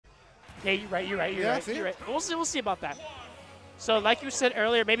Yeah, you're right. You're right. We'll see about that. So, like you said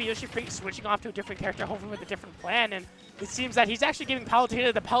earlier, maybe YoshiFreak switching off to a different character, hopefully with a different plan, and it seems that he's actually giving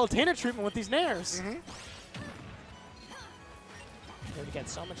Palutena the Palutena treatment with these nairs. Able to get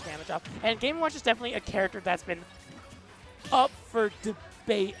so much damage off. And Game & Watch is definitely a character that's been up for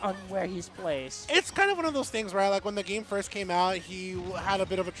debate on where he's placed. It's kind of one of those things, right? Like when the game first came out, he had a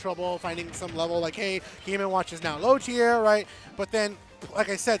bit of a trouble finding some level. Like, hey, Game & Watch is now low tier, right? But then, like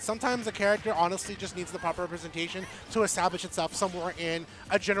I said, sometimes a character honestly just needs the proper representation to establish itself somewhere in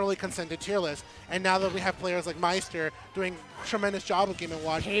a generally consented tier list. And now that we have players like Meister doing a tremendous job with Game &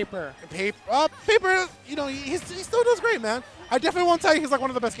 Watch. Paper, you know, he still does great, man. I definitely won't tell you he's like one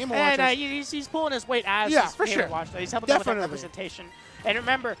of the best Game & Watchers. And he's pulling his weight as yeah, his for Game sure. & Watch. He's helping with that representation. And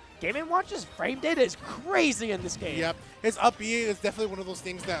remember, Game & Watch's frame data is crazy in this game. Yep. His up B is definitely one of those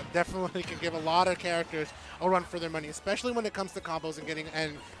things that definitely can give a lot of characters a run for their money, especially when it comes to combos and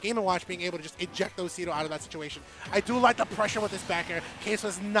Game & Watch being able to just eject those Cito out of that situation. I do like the pressure with this back air.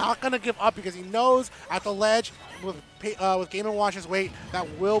 Kswz not going to give up because he knows at the ledge with Game & Watch's weight, that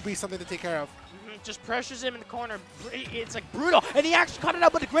will be something to take care of. Just pressures him in the corner. It's like brutal. And he actually caught it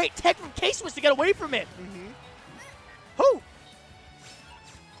out with a great tech from Kswz to get away from it. Whoo!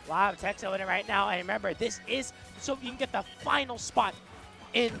 A lot of techs over there right now. And remember, this is so you can get the final spot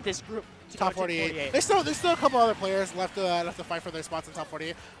in this group. Top 48. There's still a couple other players left to fight for their spots in top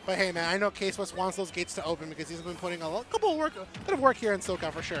 48. But hey, man, I know Kswz wants those gates to open because he's been putting a bit of work here in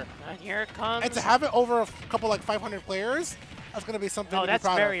SoCal for sure. And here it comes. And to have it over a couple like 500 players, that's going to be something to be proud of. Oh,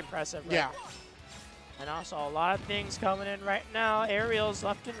 that's very impressive. Right? Yeah. And also a lot of things coming in right now. Aerials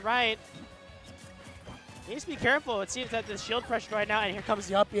left and right. Needs to be careful. It seems that the shield pressure right now, and here comes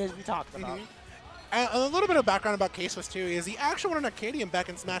the up as we talked about. And a little bit of background about Kswz too is he actually won an Arcadian back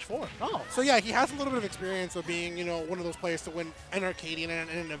in Smash 4. Oh. So yeah, he has a little bit of experience of being, you know, one of those players to win an Arcadian in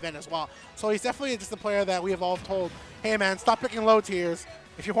an event as well. So he's definitely just a player that we have all told, hey man, stop picking low tiers.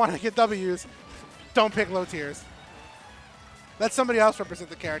 If you want to get Ws, don't pick low tiers. Let somebody else represent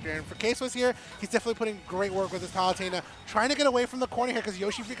the character. And for Kswz here, he's definitely putting great work with his Palutena, trying to get away from the corner here because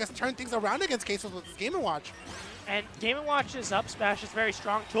YoshiFreak has turned things around against Kswz with his Game & Watch. And Game & Watch's up smash is a very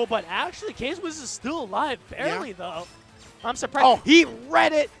strong tool, but actually Kswz is still alive, barely though. I'm surprised. Oh. He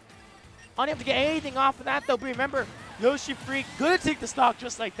read it. Unable to get anything off of that though, but remember, YoshiFreak gonna take the stock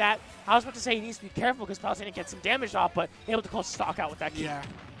just like that. I was about to say he needs to be careful because Palutena gets some damage off, but able to close the stock out with that key. Yeah.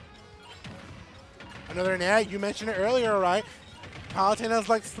 Another nair, you mentioned it earlier, right? Palutena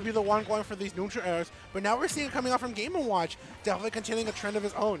likes to be the one going for these neutral airs, but now we're seeing it coming out from Game & Watch, definitely continuing a trend of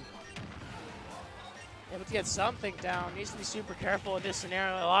his own. Able to get something down. Needs to be super careful in this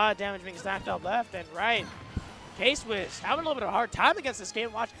scenario. A lot of damage being stacked up left and right. Kswz having a little bit of a hard time against this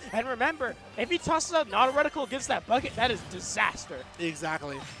Game & Watch. And remember, if he tosses out an auto reticle against that bucket, that is disaster.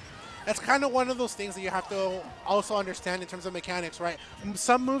 Exactly. That's kind of one of those things that you have to also understand in terms of mechanics, right?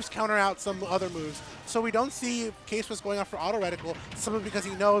 Some moves counter out some other moves. So we don't see Kswz going out for auto reticle simply because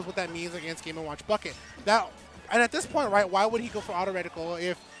he knows what that means against Game & Watch bucket. And at this point, right, why would he go for auto reticle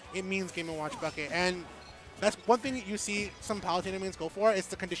if it means Game & Watch bucket? And that's one thing that you see some Palutena mains go for is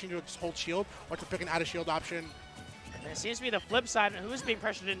the condition to just hold shield or to pick an out of shield option. And it seems to be the flip side. And who's being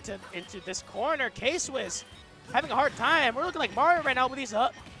pressured into this corner? Kswz having a hard time. We're looking like Mario right now with these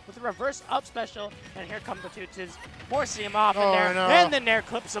with the reverse up special. And here comes the Tutus, forcing him off in there. No. And then there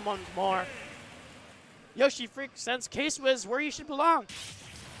clips him once more. YoshiFreak sends Kswz where he should belong.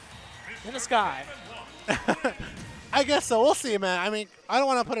 In the sky. I guess so. We'll see, man. I mean, I don't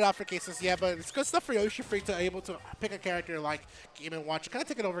want to put it out for Kswz yet, but it's good stuff for YoshiFreak to be able to pick a character like Game & Watch, kind of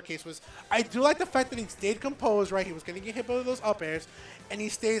take it over Kswz. I do like the fact that he stayed composed, right? He was going to get hit by those up airs, and he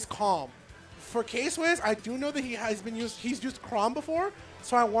stays calm. For Kswz, I do know that he's used Chrom before,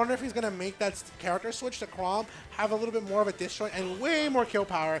 so I wonder if he's going to make that character switch to Chrom, have a little bit more of a disjoint, and way more kill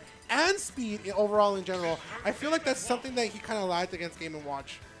power and speed overall in general. I feel like that's something that he kind of lacked against Game &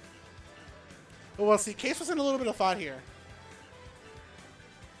 Watch. But we'll see. Kswz in a little bit of thought here.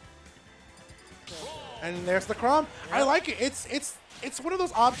 And there's the Chrom. I like it. It's one of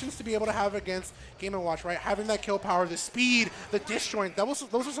those options to be able to have against Game & Watch, right? Having that kill power, the speed, the disjoint. Those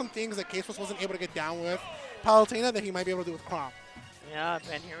are some things that Kswz wasn't able to get down with Palutena that he might be able to do with Chrom. Yeah,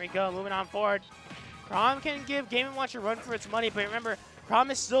 and here we go. Moving on forward. Chrom can give Game & Watch a run for its money, but remember, Chrom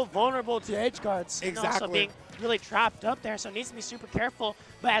is still vulnerable to edge guards. Exactly. And also being really trapped up there, so needs to be super careful.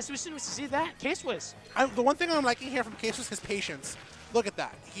 But as soon as we see that, Kswz. The one thing I'm liking here from Kswz is his patience. Look at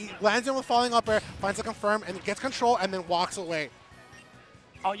that. He lands in with falling up air, finds a confirm, and gets control, and then walks away.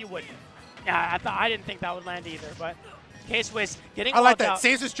 Oh, you wouldn't. Yeah, I didn't think that would land either, but Kswz getting I like that. Out.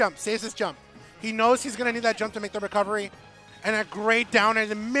 Saves his jump. Saves his jump. He knows he's going to need that jump to make the recovery. And a great downer.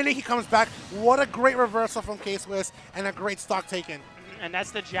 The minute he comes back, what a great reversal from Kswz and a great stock taken. And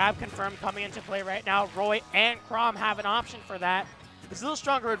that's the jab confirmed coming into play right now. Roy and Chrom have an option for that. It's a little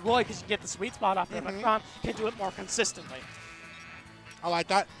stronger with Roy because you get the sweet spot off there, but Chrom can do it more consistently. I like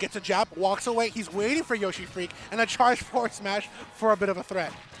that. Gets a jab, walks away. He's waiting for YoshiFreak and a charge forward smash for a bit of a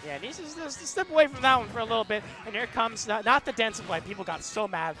threat. Yeah, and he's just step away from that one for a little bit. And here comes, not the dancing blade. People got so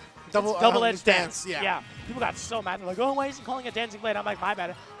mad. Double-edged dance. Yeah. People got so mad. They're like, oh, why is he calling a dancing blade? I'm like, my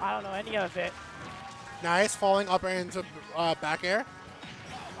bad. I don't know any of it. Nice, falling up into back air.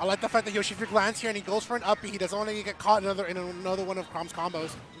 I like the fact that YoshiFreak lands here and he goes for an up B. He doesn't want to get caught in another one of Chrom's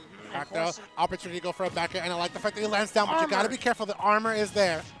combos. Back though, opportunity to go for a back air, and I like the fact that he lands down, but you gotta be careful. The armor is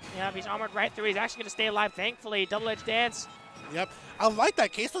there. Yeah, he's armored right through. He's actually gonna stay alive, thankfully. Double-edged dance. Yep, I like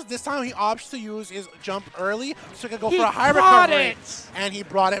that. Kswz this time he opts to use his jump early, so he can go for a high recovery. And he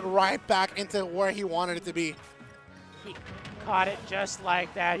brought it right back into where he wanted it to be. He caught it just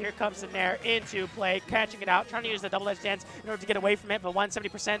like that. Here comes the Nair into play, catching it out, trying to use the double-edged dance in order to get away from it, but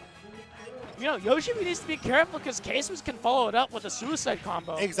 170%. You know, YoshiFreak needs to be careful because Kswz can follow it up with a suicide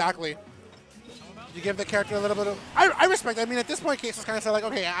combo. Exactly. You give the character a little bit of... I respect it. I mean, at this point, Kswz kind of said, like,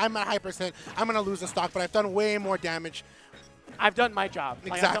 okay, I'm at high percent. I'm going to lose the stock, but I've done way more damage. I've done my job.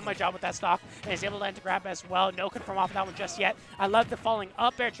 Exactly. Like, I've done my job with that stock, and he's able to land to grab as well. No confirm off of that one just yet. I love the falling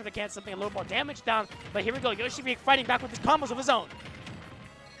up air, trying to cancel something a little more damage down. But here we go. YoshiFreak fighting back with his combos of his own.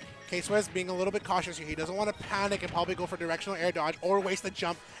 Kswz being a little bit cautious here. He doesn't want to panic and probably go for directional air dodge or waste the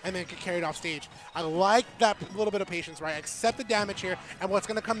jump and then get carried off stage. I like that little bit of patience, right? Accept the damage here, and what's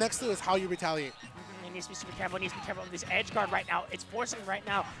going to come next to is how you retaliate. He needs to be super careful. He needs to be careful with this edge guard right now. It's forcing him right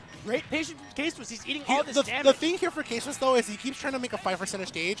now. Great patience from Kswz. He's eating all this damage. The thing here for Kswz, though, is he keeps trying to make a fight for center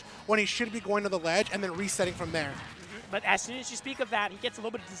stage when he should be going to the ledge and then resetting from there. But as soon as you speak of that, he gets a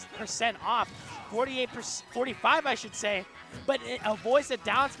little bit of percent off. 45, I should say. But it avoids the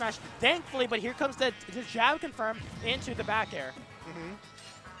down smash, thankfully. But here comes the jab confirm into the back air.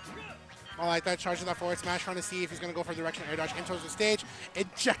 I like that, charging that forward smash, trying to see if he's going to go for directional air dodge in towards the stage.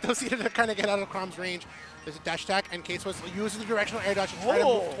 Ejecto seated to kind of get out of Chrom's range. There's a dash attack, and Kswz uses the directional air dodge to try to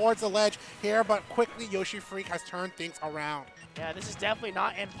move towards the ledge here, but quickly YoshiFreak has turned things around. Yeah, this is definitely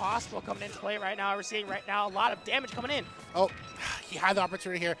not impossible coming into play right now. We're seeing right now a lot of damage coming in. Oh, he had the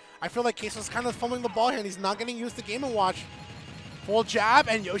opportunity here. I feel like Kswz is kind of fumbling the ball here, and he's not getting used to Game & Watch. Full jab,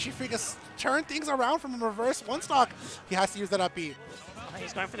 and YoshiFreak has turned things around from a reverse one stock. He has to use that up B.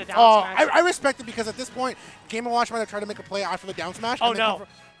 He's going for the down smash. smash. I respect it because at this point, Game & Watch might have tried to make a play after the down smash. Oh, no.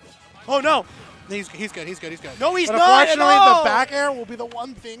 Oh, no. He's good. No, he's but not at all. Unfortunately, the back air will be the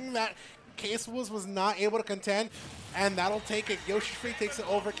one thing that Kswz was not able to contend, and that'll take it. YoshiFreak takes it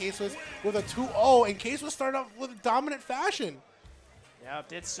over Kswz with a 2-0, and Kswz started off with a dominant fashion. Yeah,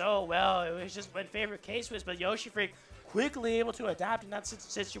 did so well. It was just in favor of Kswz, but YoshiFreak quickly able to adapt in that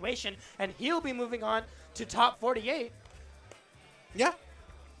situation, and he'll be moving on to top 48. Yeah.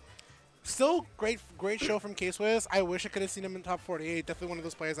 Still great show from Kswz. I wish I could have seen him in top 48. Definitely one of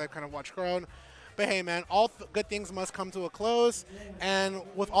those players I kind of watched grown. But hey, man, all good things must come to a close. And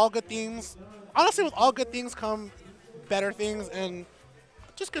with all good things, honestly, with all good things come better things and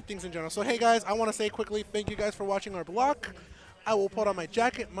just good things in general. So hey, guys, I want to say quickly, thank you guys for watching our block. I will put on my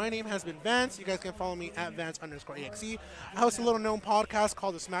jacket. My name has been Vance. You guys can follow me at Vance_EXE. I host a little known podcast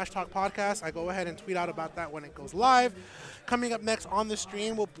called the Smash Talk Podcast. I go ahead and tweet out about that when it goes live. Coming up next on the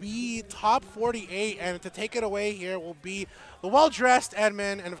stream will be top 48, and to take it away here will be the well-dressed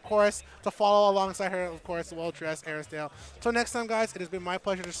Edmund, and of course, to follow alongside her, of course, the well-dressed Arisdale. So next time, guys, it has been my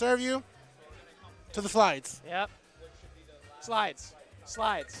pleasure to serve you. To the slides. Yep. Slides.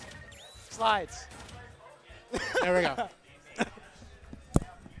 Slides. Slides. There we go.